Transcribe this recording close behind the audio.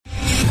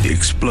The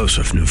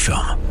explosive new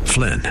film,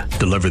 Flynn,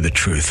 deliver the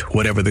truth,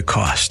 whatever the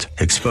cost,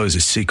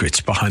 exposes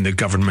secrets behind the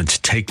government's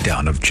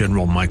takedown of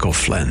General Michael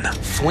Flynn.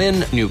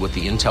 Flynn knew what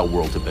the intel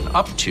world had been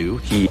up to.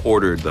 He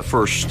ordered the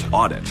first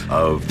audit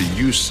of the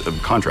use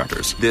of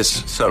contractors.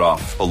 This set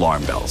off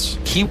alarm bells.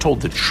 He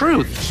told the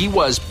truth. He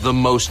was the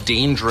most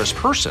dangerous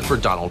person for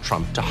Donald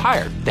Trump to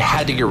hire. They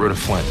had to get rid of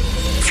Flynn.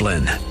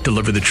 Flynn,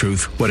 deliver the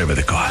truth, whatever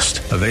the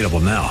cost. Available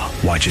now.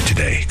 Watch it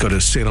today. Go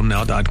to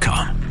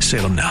salemnow.com.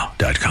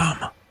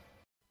 salemnow.com.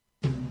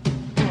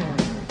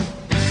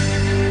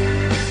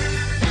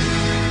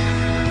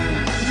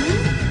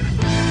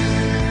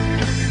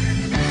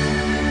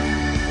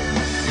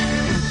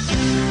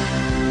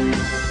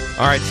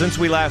 All right, since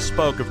we last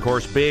spoke, of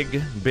course,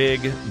 big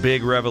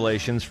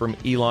revelations from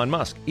Elon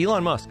Musk.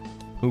 Elon Musk,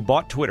 who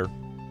bought Twitter.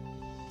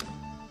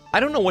 I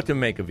don't know what to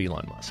make of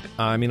Elon Musk.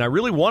 I mean, I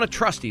really want to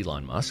trust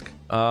Elon Musk.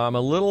 I'm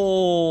a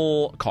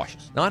little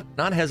cautious. Not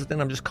hesitant,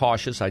 I'm just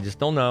cautious. I just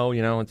don't know,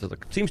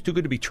 it seems too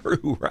good to be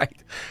true,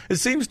 right? It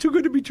seems too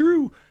good to be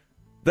true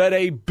that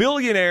a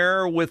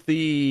billionaire with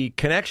the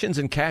connections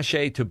and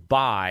cachet to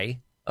buy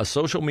a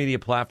social media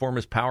platform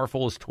as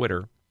powerful as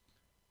Twitter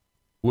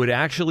would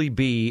actually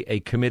be a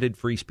committed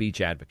free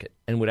speech advocate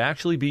and would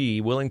actually be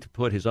willing to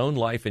put his own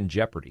life in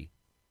jeopardy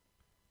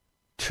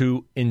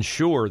to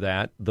ensure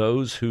that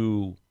those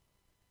who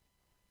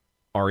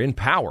are in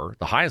power,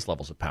 the highest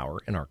levels of power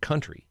in our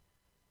country,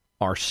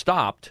 are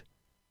stopped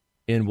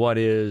in what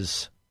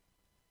is,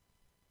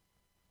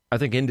 I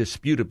think,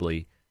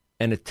 indisputably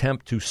an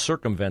attempt to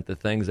circumvent the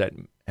things that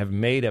have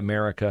made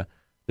America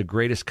the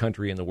greatest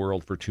country in the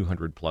world for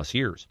 200 plus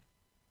years.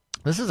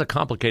 This is a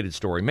complicated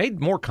story,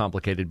 made more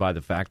complicated by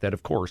the fact that,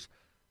 of course,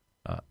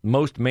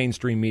 most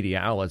mainstream media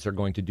outlets are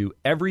going to do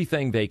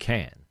everything they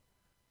can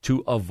to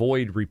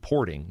avoid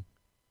reporting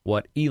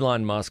what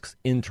Elon Musk's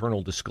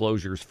internal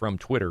disclosures from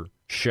Twitter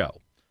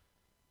show.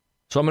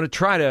 So I'm going to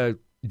try to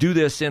do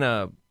this in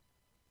a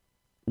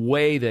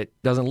way that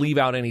doesn't leave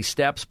out any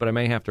steps, but I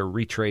may have to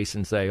retrace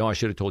and say, I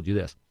should have told you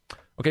this.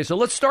 Okay, so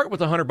let's start with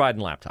the Hunter Biden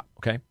laptop,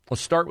 okay?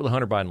 Let's start with the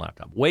Hunter Biden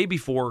laptop, way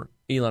before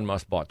Elon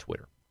Musk bought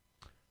Twitter.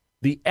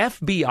 The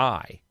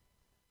FBI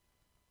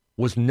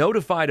was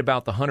notified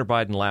about the Hunter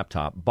Biden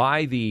laptop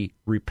by the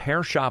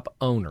repair shop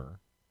owner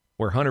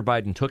where Hunter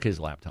Biden took his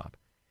laptop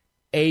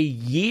a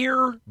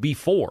year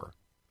before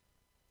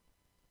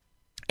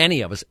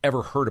any of us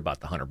ever heard about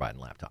the Hunter Biden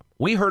laptop.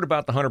 We heard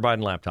about the Hunter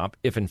Biden laptop,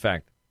 if in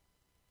fact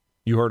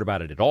you heard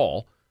about it at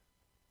all,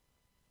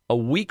 a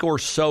week or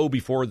so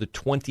before the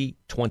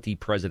 2020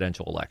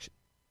 presidential election.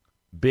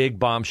 Big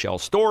bombshell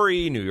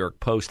story. New York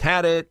Post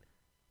had it.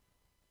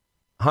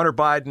 Hunter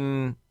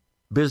Biden,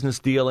 business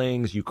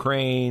dealings,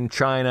 Ukraine,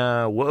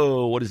 China.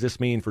 Whoa, what does this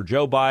mean for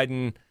Joe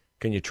Biden?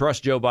 Can you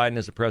trust Joe Biden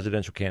as a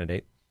presidential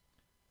candidate?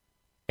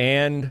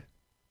 And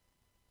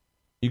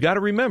you got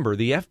to remember,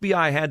 the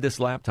FBI had this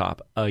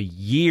laptop a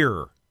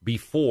year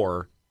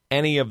before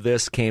any of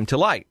this came to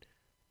light.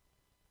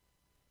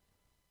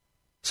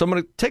 So I'm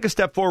going to take a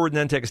step forward and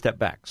then take a step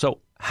back.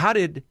 So how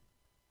did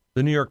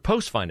the New York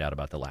Post find out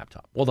about the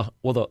laptop? Well,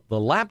 the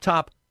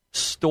laptop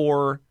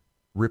store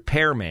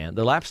repairman,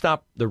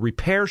 the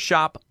repair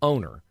shop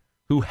owner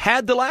who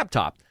had the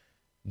laptop,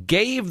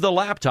 gave the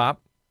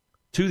laptop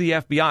to the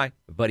FBI,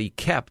 but he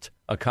kept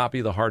a copy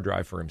of the hard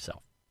drive for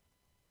himself.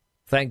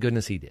 Thank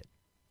goodness he did.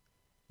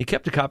 He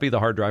kept a copy of the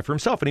hard drive for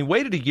himself, and he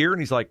waited a year, and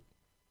he's like,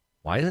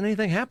 why isn't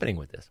anything happening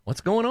with this?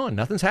 What's going on?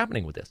 Nothing's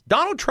happening with this.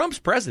 Donald Trump's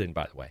president,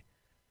 by the way.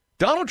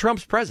 Donald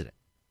Trump's president.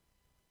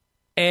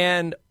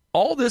 And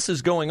all this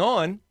is going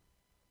on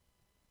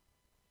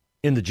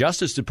in the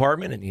Justice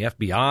Department and the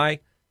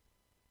FBI,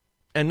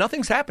 and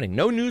nothing's happening.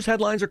 No news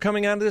headlines are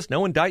coming out of this,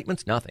 no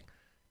indictments, nothing.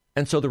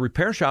 And so the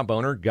repair shop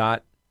owner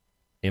got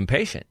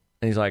impatient.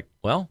 And he's like,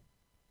 well,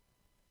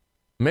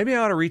 maybe I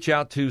ought to reach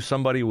out to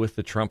somebody with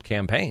the Trump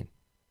campaign.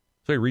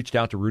 So he reached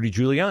out to Rudy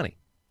Giuliani.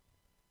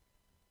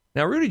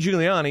 Now, Rudy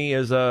Giuliani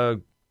is a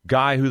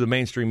guy who the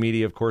mainstream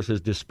media, of course, has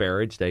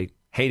disparaged. They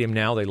hate him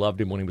now. They loved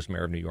him when he was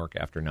mayor of New York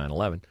after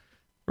 9/11.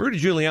 Rudy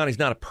Giuliani's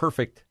not a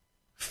perfect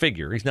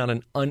figure. He's not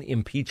an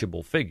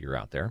unimpeachable figure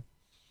out there.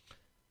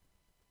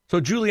 So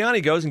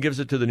Giuliani goes and gives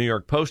it to the New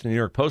York Post, and the New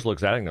York Post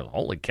looks at it and goes,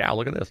 holy cow,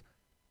 look at this.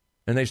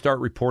 And they start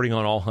reporting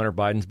on all Hunter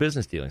Biden's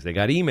business dealings. They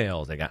got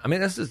emails.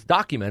 This is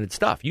documented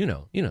stuff. You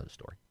know the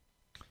story.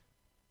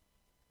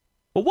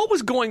 But what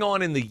was going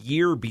on in the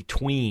year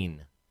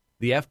between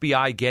the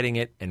FBI getting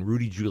it and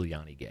Rudy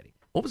Giuliani getting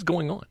it? What was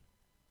going on?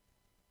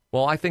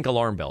 Well, I think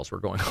alarm bells were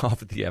going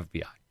off at the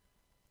FBI.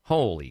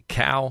 Holy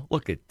cow,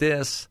 look at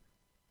this.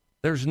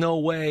 There's no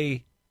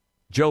way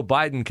Joe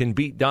Biden can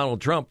beat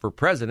Donald Trump for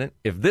president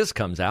if this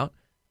comes out.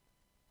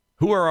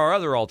 Who are our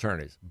other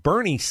alternatives?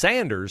 Bernie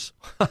Sanders?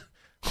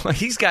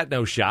 He's got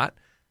no shot.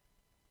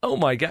 Oh,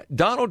 my God.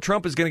 Donald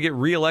Trump is going to get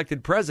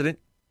reelected president.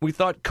 We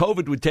thought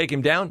COVID would take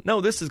him down.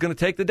 No, this is going to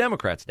take the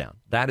Democrats down.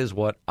 That is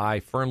what I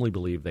firmly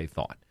believe they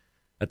thought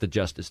at the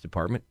Justice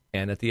Department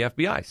and at the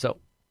FBI. So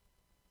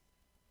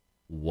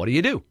what do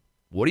you do?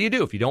 What do you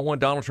do if you don't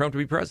want Donald Trump to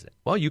be president?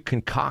 Well, you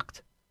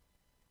concoct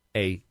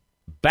a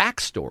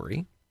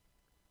backstory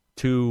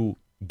to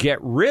get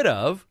rid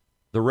of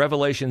the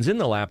revelations in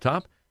the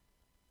laptop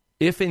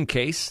if in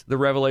case the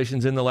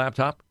revelations in the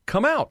laptop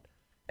come out.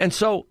 And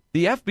so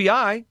the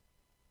FBI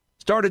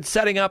started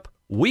setting up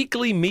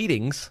weekly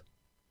meetings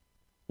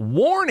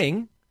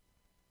warning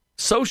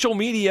social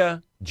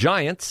media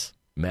giants,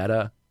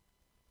 Meta,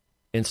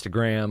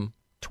 Instagram,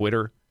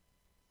 Twitter,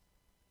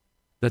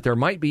 that there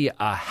might be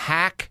a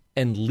hack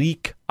and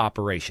leak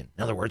operation.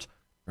 In other words,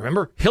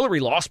 remember, Hillary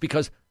lost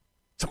because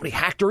somebody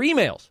hacked her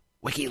emails.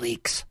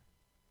 WikiLeaks.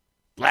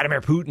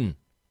 Vladimir Putin.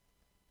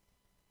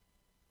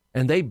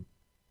 And they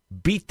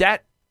beat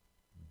that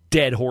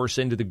dead horse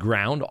into the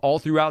ground all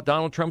throughout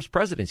Donald Trump's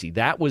presidency.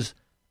 That was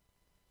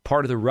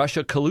part of the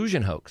Russia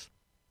collusion hoax.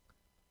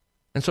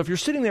 And so if you're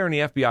sitting there in the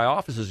FBI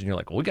offices and you're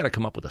like, well, we got to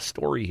come up with a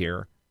story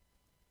here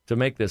to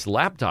make this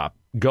laptop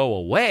go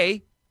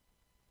away.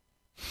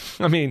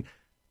 I mean,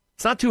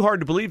 it's not too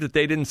hard to believe that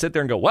they didn't sit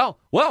there and go,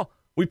 well,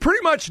 we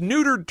pretty much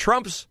neutered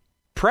Trump's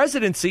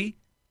presidency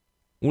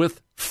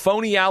with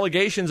phony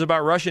allegations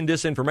about Russian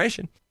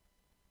disinformation.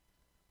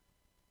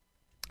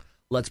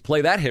 Let's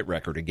play that hit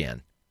record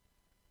again.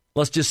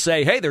 Let's just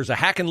say, hey, there's a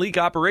hack and leak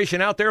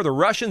operation out there. The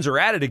Russians are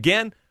at it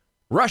again.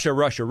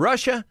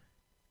 Russia.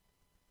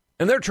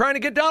 And they're trying to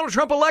get Donald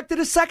Trump elected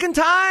a second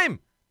time.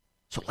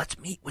 So let's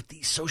meet with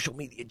these social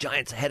media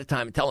giants ahead of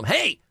time and tell them,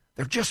 hey,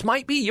 there just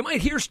might be. You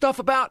might hear stuff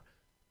about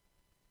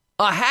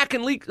a hack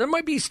and leak. There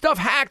might be stuff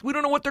hacked. We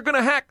don't know what they're going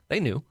to hack. They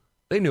knew.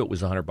 They knew it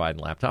was a Hunter Biden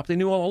laptop. They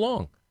knew all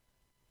along.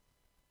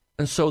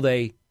 And so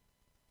they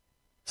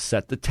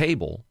set the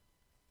table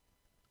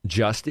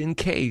just in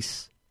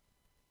case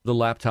the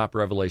laptop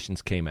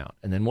revelations came out.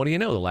 And then what do you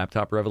know? The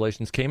laptop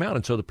revelations came out.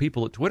 And so the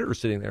people at Twitter are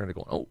sitting there and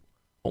they're going,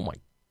 oh my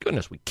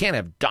goodness, we can't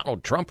have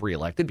Donald Trump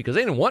reelected, because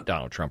they didn't want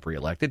Donald Trump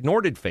reelected,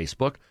 nor did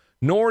Facebook,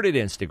 nor did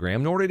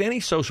Instagram, nor did any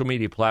social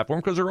media platform,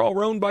 because they're all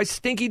owned by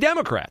stinky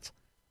Democrats.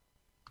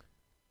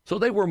 So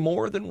they were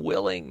more than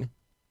willing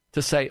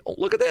to say, oh,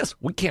 look at this.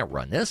 We can't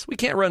run this. We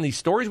can't run these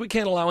stories. We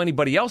can't allow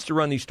anybody else to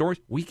run these stories.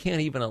 We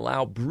can't even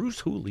allow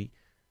Bruce Hooley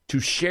to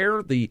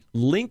share the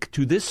link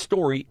to this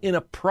story in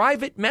a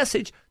private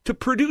message to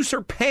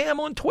producer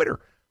Pam on Twitter.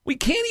 We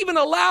can't even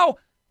allow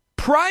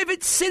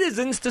private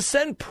citizens to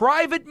send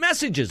private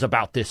messages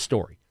about this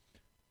story,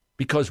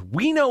 because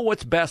we know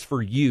what's best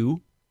for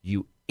you,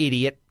 you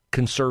idiot,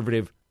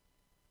 conservative,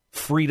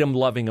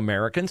 freedom-loving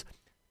Americans,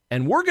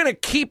 and we're going to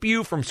keep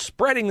you from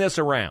spreading this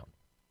around.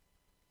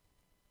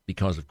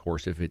 Because, of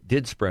course, if it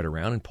did spread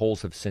around, and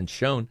polls have since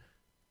shown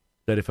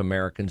that if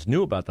Americans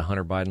knew about the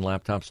Hunter Biden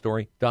laptop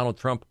story, Donald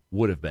Trump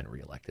would have been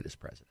reelected as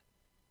president.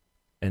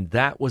 And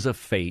that was a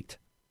fate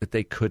that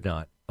they could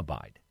not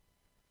abide.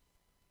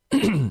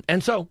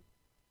 And so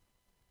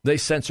they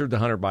censored the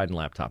Hunter Biden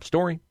laptop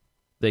story.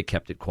 They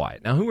kept it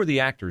quiet. Now, who are the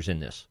actors in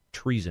this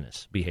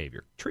treasonous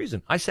behavior?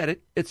 Treason. I said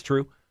it. It's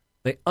true.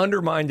 They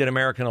undermined an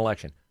American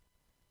election.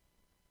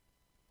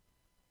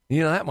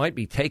 You know, that might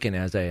be taken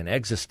as an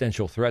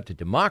existential threat to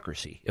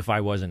democracy if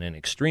I wasn't an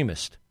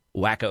extremist,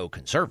 wacko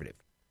conservative.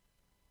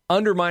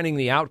 Undermining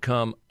the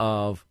outcome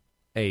of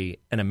an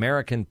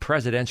American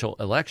presidential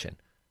election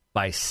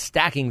by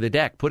stacking the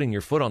deck, putting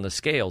your foot on the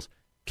scales,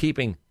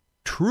 keeping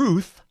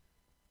truth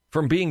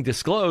from being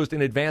disclosed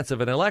in advance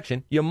of an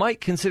election, you might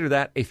consider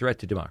that a threat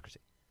to democracy.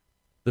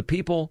 The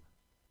people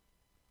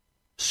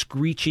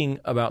screeching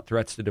about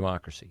threats to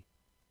democracy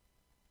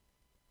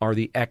are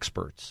the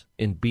experts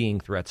in being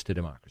threats to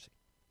democracy.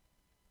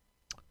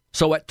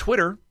 So at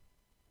Twitter,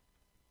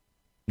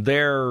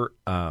 their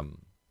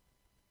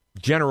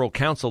general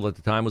counsel at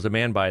the time was a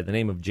man by the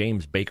name of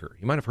James Baker.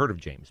 You might have heard of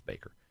James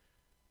Baker.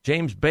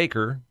 James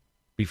Baker,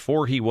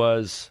 before he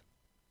was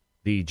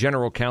the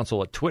general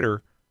counsel at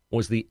Twitter,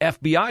 was the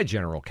FBI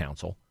general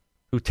counsel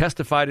who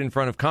testified in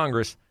front of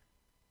Congress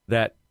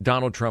that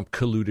Donald Trump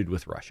colluded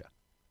with Russia.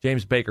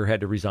 James Baker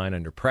had to resign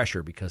under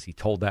pressure because he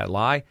told that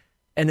lie,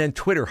 and then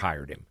Twitter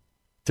hired him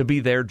to be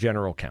their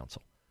general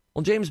counsel.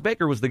 Well, James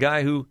Baker was the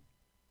guy who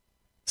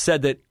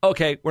said that,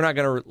 okay, we're not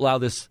going to allow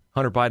this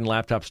Hunter Biden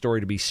laptop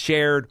story to be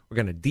shared. We're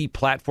going to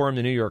deplatform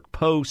the New York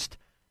Post.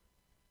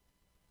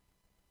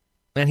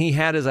 And he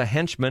had as a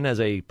henchman, as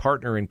a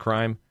partner in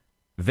crime,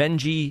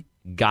 Venji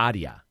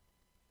Gadia,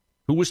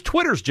 who was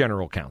Twitter's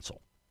general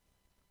counsel,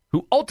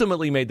 who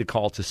ultimately made the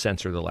call to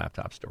censor the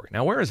laptop story.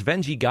 Now, where is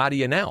Venji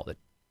Gadia now that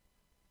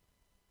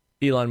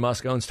Elon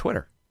Musk owns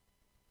Twitter?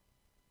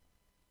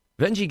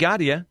 Venji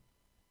Gadia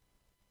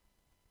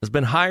has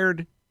been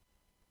hired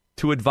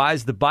to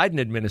advise the Biden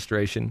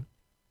administration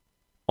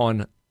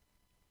on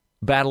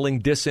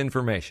battling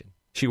disinformation.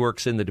 She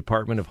works in the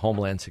Department of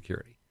Homeland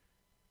Security.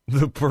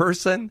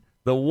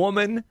 The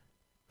woman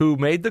who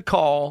made the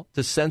call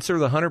to censor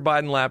the Hunter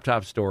Biden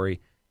laptop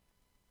story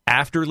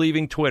after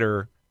leaving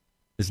Twitter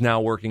is now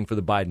working for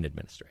the Biden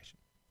administration.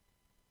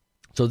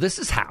 So this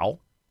is how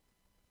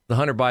the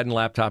Hunter Biden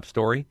laptop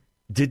story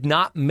did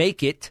not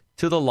make it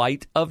to the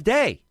light of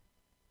day.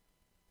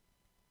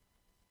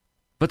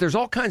 But there's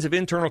all kinds of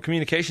internal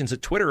communications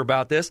at Twitter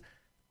about this,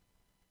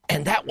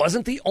 and that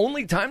wasn't the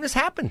only time this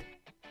happened.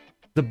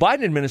 The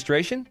Biden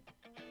administration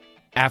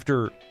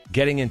after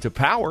getting into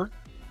power,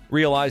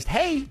 realized,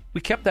 hey,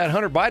 we kept that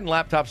Hunter Biden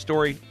laptop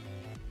story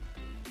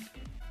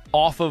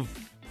off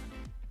of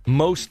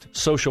most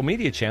social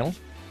media channels.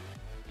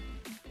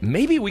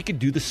 Maybe we could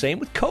do the same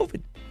with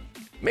COVID.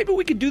 Maybe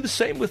we could do the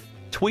same with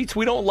tweets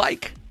we don't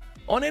like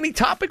on any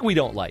topic we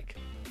don't like.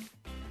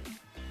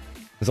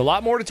 There's a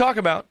lot more to talk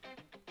about,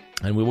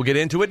 and we will get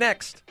into it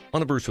next on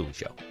The Bruce Hooley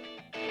Show.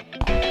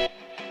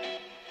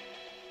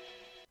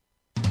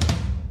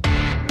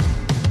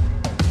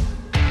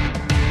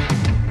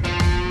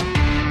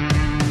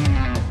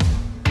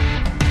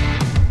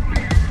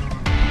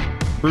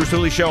 Bruce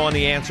Hooley Show on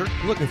The Answer.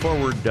 Looking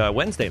forward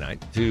Wednesday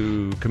night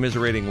to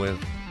commiserating with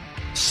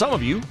some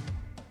of you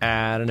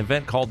at an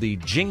event called the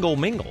Jingle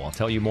Mingle. I'll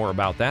tell you more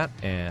about that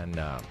and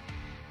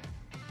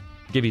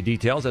give you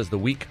details as the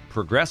week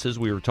progresses.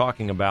 We were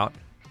talking about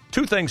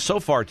two things so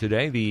far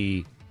today: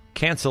 the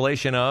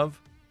cancellation of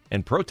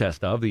and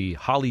protest of the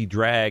Holly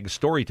Drag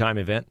Storytime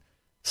event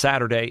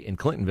Saturday in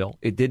Clintonville.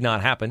 It did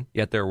not happen,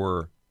 yet there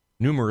were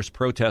numerous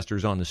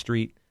protesters on the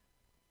street.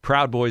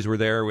 Proud Boys were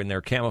there in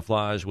their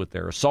camouflage with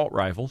their assault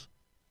rifles,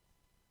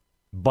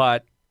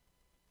 but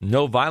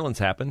no violence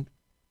happened.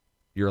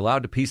 You're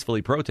allowed to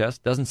peacefully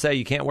protest. Doesn't say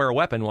you can't wear a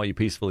weapon while you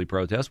peacefully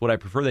protest. Would I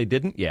prefer they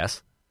didn't?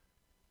 Yes.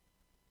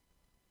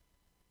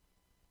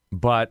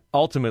 But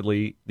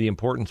ultimately, the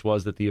importance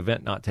was that the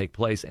event not take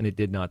place, and it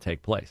did not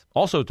take place.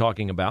 Also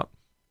talking about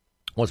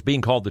what's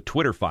being called the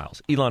Twitter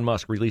files. Elon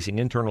Musk releasing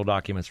internal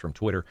documents from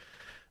Twitter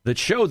that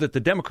show that the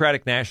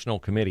Democratic National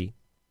Committee,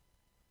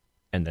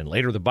 and then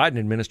later the Biden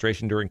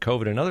administration during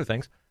COVID and other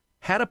things,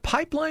 had a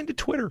pipeline to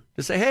Twitter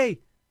to say, hey,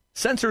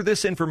 censor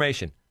this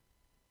information,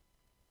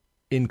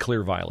 in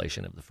clear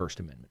violation of the First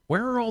Amendment.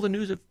 Where are all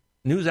the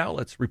news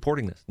outlets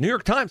reporting this? New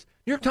York Times.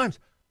 New York Times.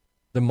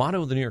 The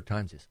motto of the New York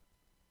Times is,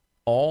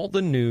 all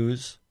the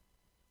news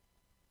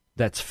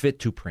that's fit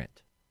to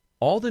print.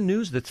 All the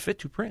news that's fit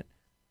to print.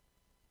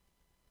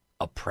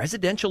 A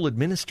presidential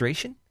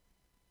administration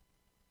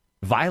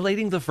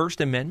violating the First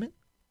Amendment,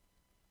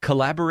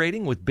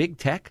 collaborating with big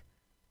tech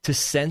to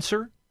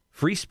censor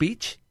free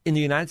speech in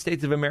the United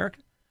States of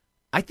America?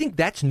 I think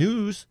that's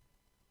news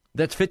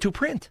that's fit to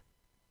print.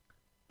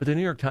 But the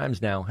New York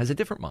Times now has a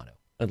different motto,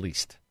 at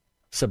least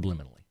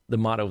subliminally. The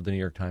motto of the New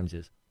York Times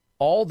is,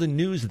 all the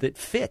news that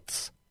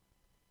fits,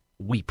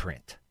 we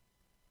print.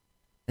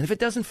 And if it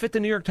doesn't fit the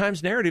New York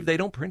Times narrative, they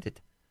don't print it.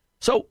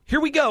 So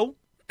here we go.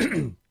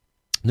 The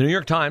New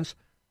York Times,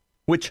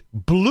 which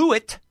blew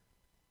it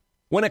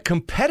when a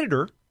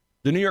competitor,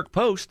 the New York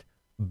Post,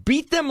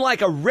 beat them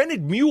like a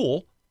rented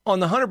mule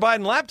on the Hunter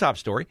Biden laptop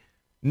story.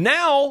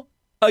 Now,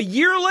 a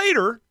year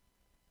later,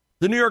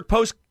 the New York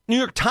Times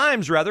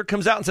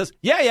comes out and says,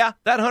 yeah,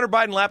 that Hunter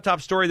Biden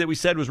laptop story that we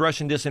said was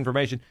Russian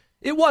disinformation,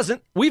 it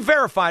wasn't. We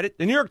verified it.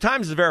 The New York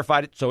Times has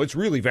verified it, so it's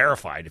really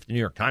verified if the New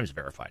York Times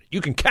verified it. You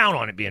can count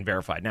on it being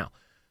verified now.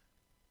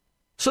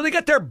 So they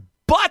got their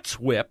butts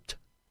whipped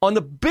on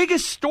the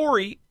biggest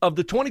story of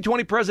the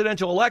 2020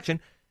 presidential election,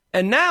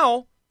 and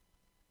now,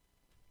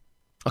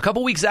 a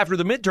couple weeks after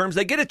the midterms,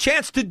 they get a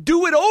chance to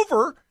do it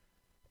over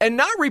and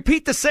not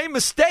repeat the same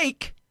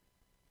mistake.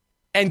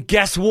 And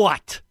guess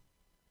what?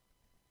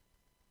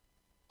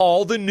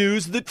 All the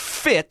news that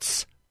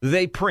fits,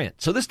 they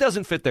print. So this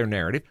doesn't fit their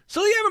narrative.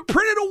 So they haven't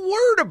printed a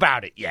word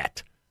about it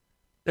yet.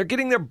 They're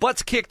getting their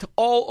butts kicked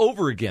all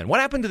over again.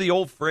 What happened to the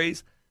old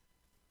phrase,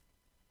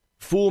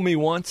 fool me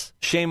once,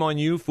 shame on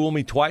you, fool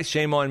me twice,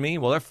 shame on me?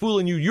 Well, they're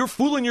fooling you. You're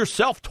fooling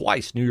yourself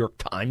twice, New York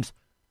Times.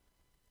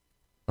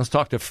 Let's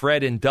talk to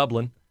Fred in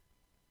Dublin.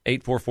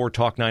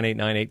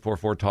 844-TALK-989,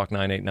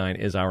 844-TALK-989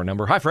 is our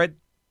number. Hi, Fred.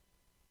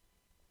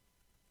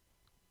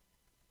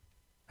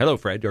 Hello,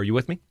 Fred. Are you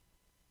with me?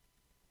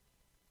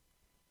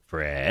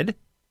 Fred?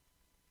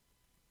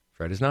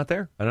 Fred is not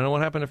there. I don't know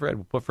what happened to Fred.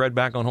 We'll put Fred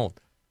back on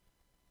hold.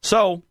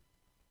 So,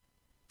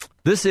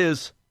 this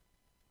is,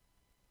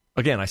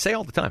 again, I say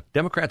all the time,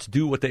 Democrats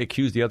do what they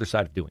accuse the other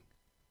side of doing.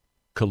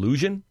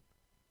 Collusion,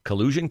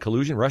 Russian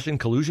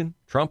collusion,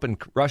 Trump and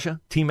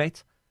Russia,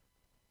 teammates.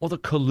 Well, the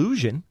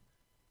collusion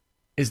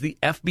is the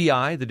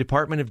FBI, the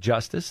Department of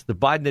Justice, the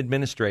Biden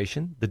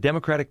administration, the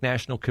Democratic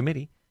National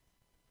Committee,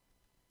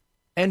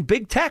 and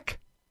big tech.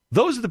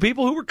 Those are the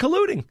people who were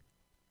colluding.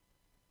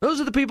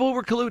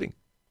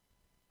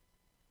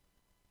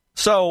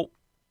 So,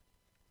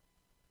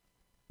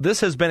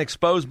 this has been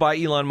exposed by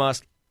Elon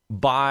Musk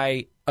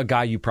by a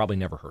guy you probably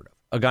never heard of,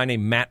 a guy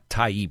named Matt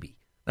Taibbi.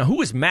 Now,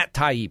 who is Matt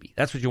Taibbi?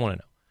 That's what you want to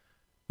know.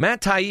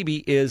 Matt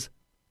Taibbi does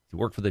he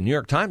work for the New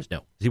York Times? No.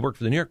 Does he work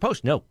for the New York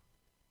Post? No.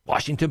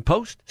 Washington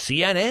Post?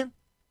 CNN?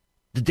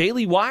 The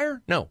Daily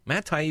Wire? No.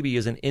 Matt Taibbi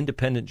is an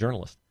independent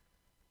journalist.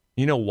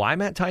 You know why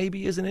Matt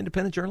Taibbi is an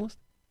independent journalist?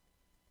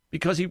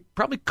 Because he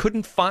probably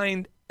couldn't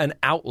find an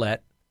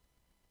outlet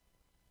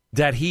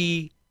that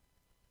he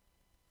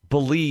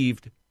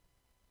believed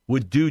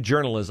would do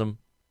journalism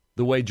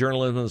the way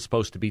journalism is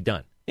supposed to be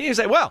done. And you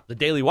say, well, the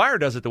Daily Wire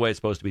does it the way it's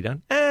supposed to be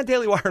done.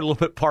 Daily Wire a little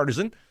bit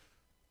partisan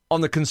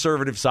on the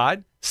conservative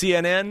side.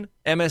 CNN,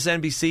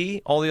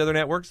 MSNBC, all the other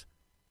networks,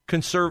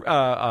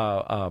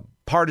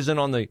 partisan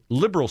on the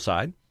liberal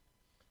side.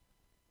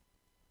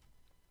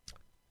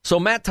 So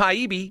Matt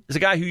Taibbi is a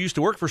guy who used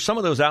to work for some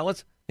of those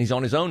outlets. He's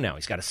on his own now.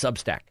 He's got a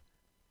Substack.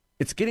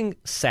 It's getting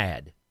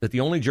sad that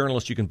the only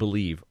journalists you can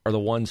believe are the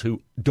ones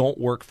who don't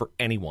work for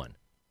anyone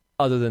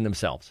other than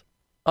themselves.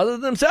 Other than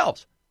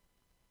themselves.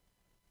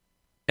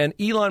 And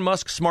Elon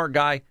Musk, smart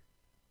guy,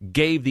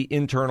 gave the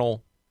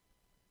internal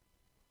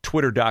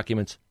Twitter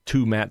documents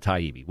to Matt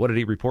Taibbi. What did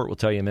he report? We'll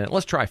tell you in a minute.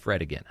 Let's try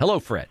Fred again.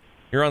 Hello, Fred.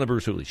 You're on the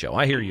Bruce Hooley Show.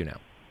 I hear you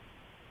now.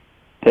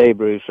 Hey,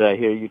 Bruce. I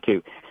hear you,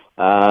 too.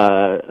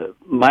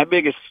 My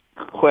biggest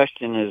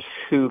question is,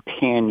 who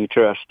can you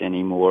trust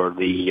anymore?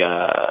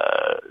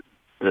 The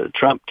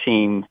Trump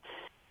team,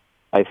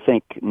 I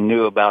think,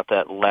 knew about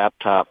that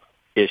laptop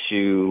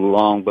issue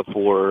long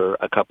before,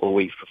 a couple of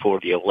weeks before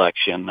the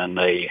election, and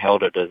they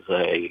held it as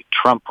a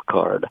Trump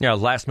card. Yeah,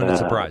 last-minute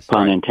surprise.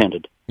 Pun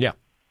intended. Yeah.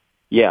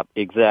 Yeah,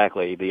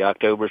 exactly. The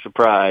October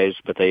surprise,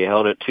 but they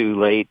held it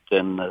too late,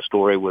 and the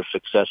story was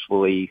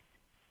successfully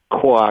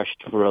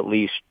quashed for at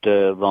least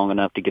long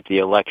enough to get the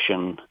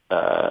election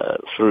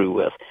through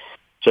with.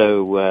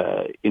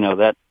 So,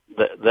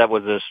 that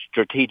was a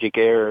strategic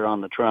error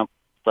on the Trump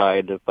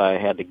side, if I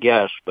had to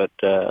guess. But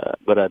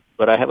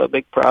I have a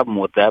big problem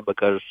with that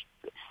because,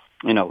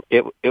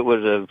 it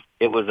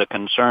was a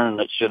concern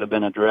that should have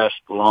been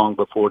addressed long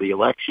before the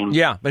election.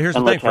 Yeah, but here's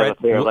the thing, let's Fred. have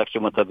a fair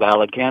election with a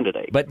valid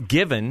candidate. But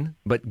given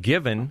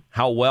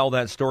how well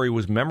that story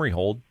was memory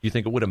hold, do you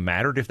think it would have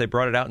mattered if they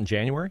brought it out in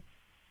January?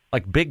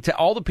 Like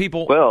all the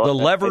people, the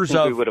levers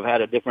I think we would have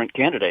had a different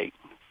candidate.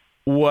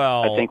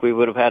 Well, I think we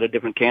would have had a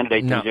different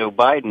candidate than Joe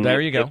Biden.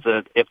 There you go.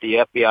 If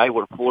the FBI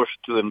were forced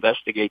to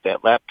investigate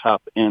that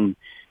laptop in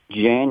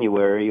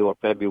January or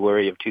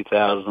February of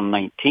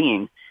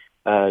 2019,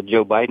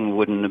 Joe Biden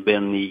wouldn't have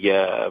been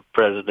the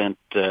president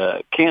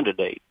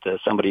candidate.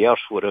 Somebody else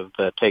would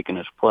have taken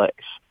his place.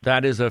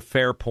 That is a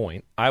fair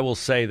point. I will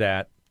say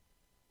that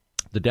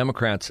the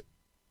Democrats'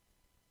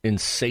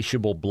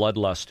 insatiable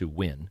bloodlust to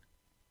win,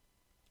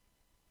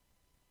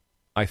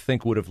 I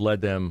think, would have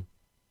led them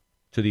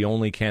to the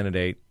only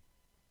candidate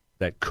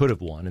that could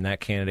have won, and that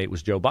candidate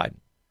was Joe Biden.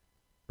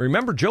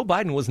 Remember, Joe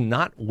Biden was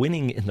not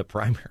winning in the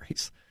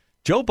primaries.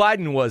 Joe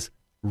Biden was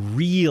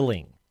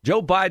reeling.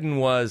 Joe Biden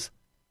was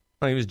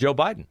Joe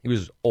Biden. He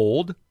was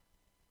old,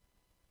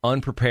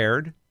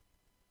 unprepared,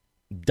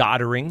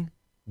 doddering,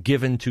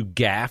 given to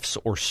gaffes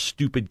or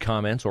stupid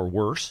comments or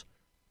worse.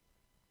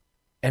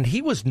 And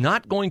he was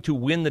not going to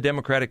win the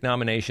Democratic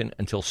nomination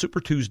until Super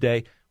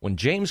Tuesday, when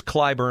James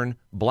Clyburn,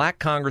 black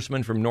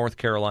congressman from North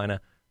Carolina,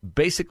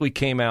 basically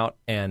came out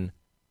and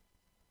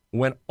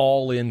went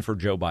all in for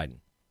Joe Biden.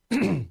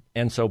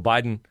 And so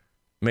Biden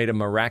made a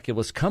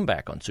miraculous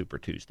comeback on Super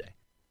Tuesday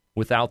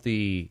without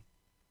the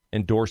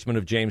endorsement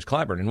of James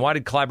Clyburn. And why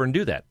did Clyburn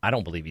do that? I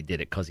don't believe he did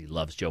it because he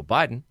loves Joe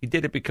Biden. He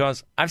did it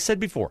because, I've said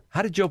before,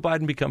 how did Joe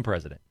Biden become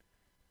president?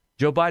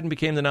 Joe Biden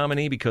became the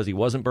nominee because he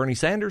wasn't Bernie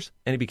Sanders,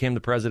 and he became the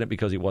president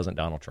because he wasn't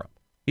Donald Trump.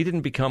 He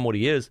didn't become what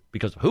he is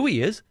because of who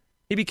he is.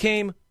 He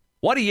became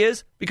what he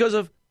is because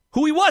of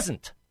who he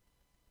wasn't,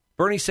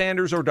 Bernie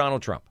Sanders or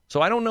Donald Trump.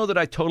 So I don't know that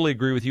I totally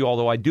agree with you,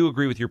 although I do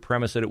agree with your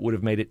premise that it would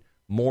have made it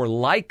more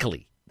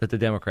likely that the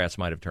Democrats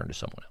might have turned to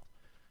someone else.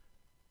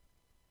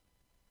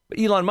 But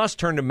Elon Musk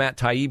turned to Matt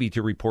Taibbi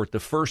to report the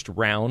first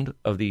round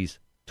of these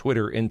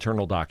Twitter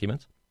internal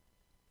documents.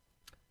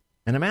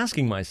 And I'm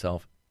asking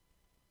myself,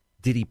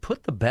 did he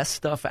put the best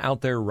stuff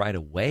out there right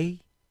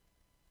away?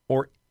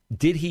 Or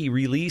did he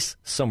release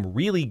some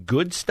really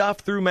good stuff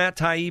through Matt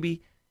Taibbi?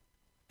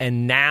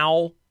 And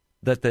now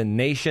that the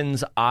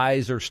nation's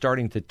eyes are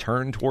starting to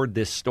turn toward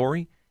this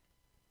story,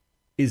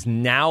 is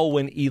now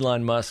when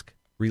Elon Musk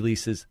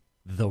releases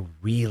the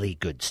really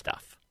good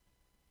stuff?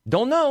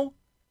 Don't know.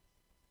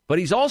 But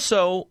he's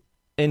also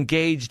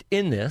engaged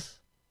in this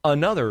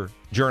another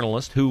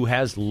journalist who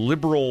has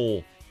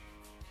liberal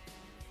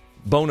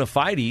bona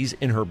fides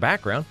in her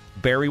background,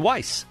 Bari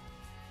Weiss.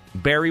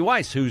 Bari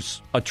Weiss,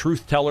 who's a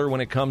truth teller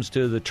when it comes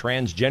to the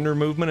transgender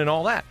movement and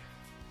all that.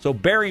 So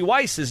Bari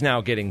Weiss is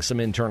now getting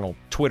some internal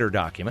Twitter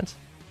documents.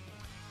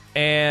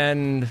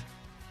 And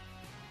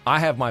I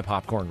have my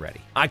popcorn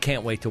ready. I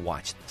can't wait to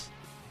watch this.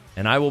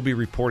 And I will be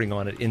reporting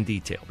on it in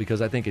detail because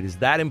I think it is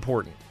that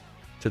important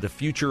to the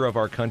future of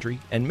our country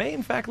and may,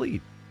 in fact,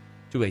 lead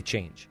to a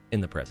change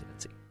in the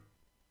presidency.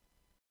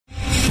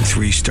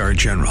 3-star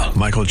General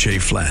Michael J.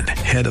 Flynn,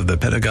 head of the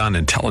Pentagon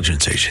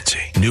Intelligence Agency,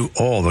 knew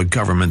all the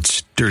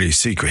government's dirty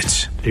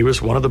secrets. He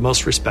was one of the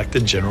most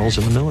respected generals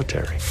in the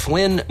military.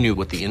 Flynn knew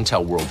what the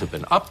intel world had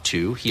been up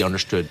to. He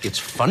understood its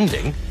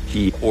funding.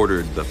 He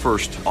ordered the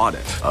first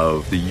audit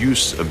of the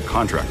use of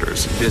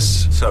contractors.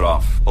 This set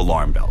off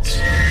alarm bells.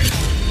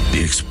 The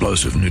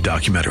explosive new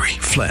documentary,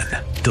 Flynn,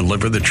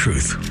 Deliver the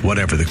Truth,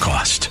 Whatever the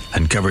Cost,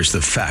 uncovers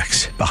the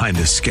facts behind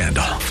this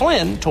scandal.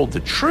 Flynn told the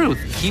truth.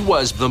 He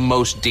was the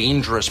most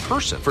dangerous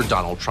person for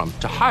Donald Trump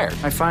to hire.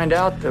 I find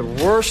out the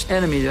worst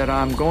enemy that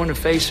I'm going to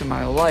face in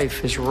my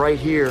life is right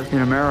here in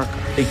America.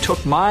 They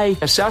took my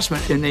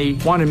assessment and they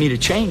wanted me to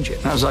change it.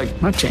 And I was like,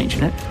 I'm not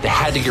changing it. They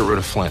had to get rid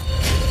of Flynn.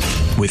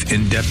 With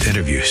in-depth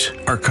interviews,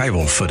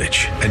 archival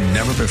footage, and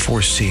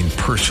never-before-seen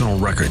personal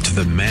records of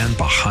the man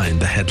behind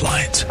the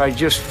headlines. I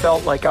just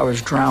felt like I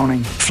was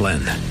drowning. Flynn,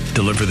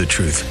 deliver the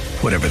truth,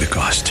 whatever the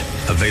cost.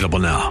 Available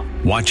now.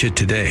 Watch it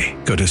today.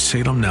 Go to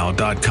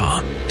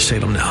salemnow.com.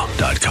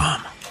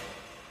 salemnow.com.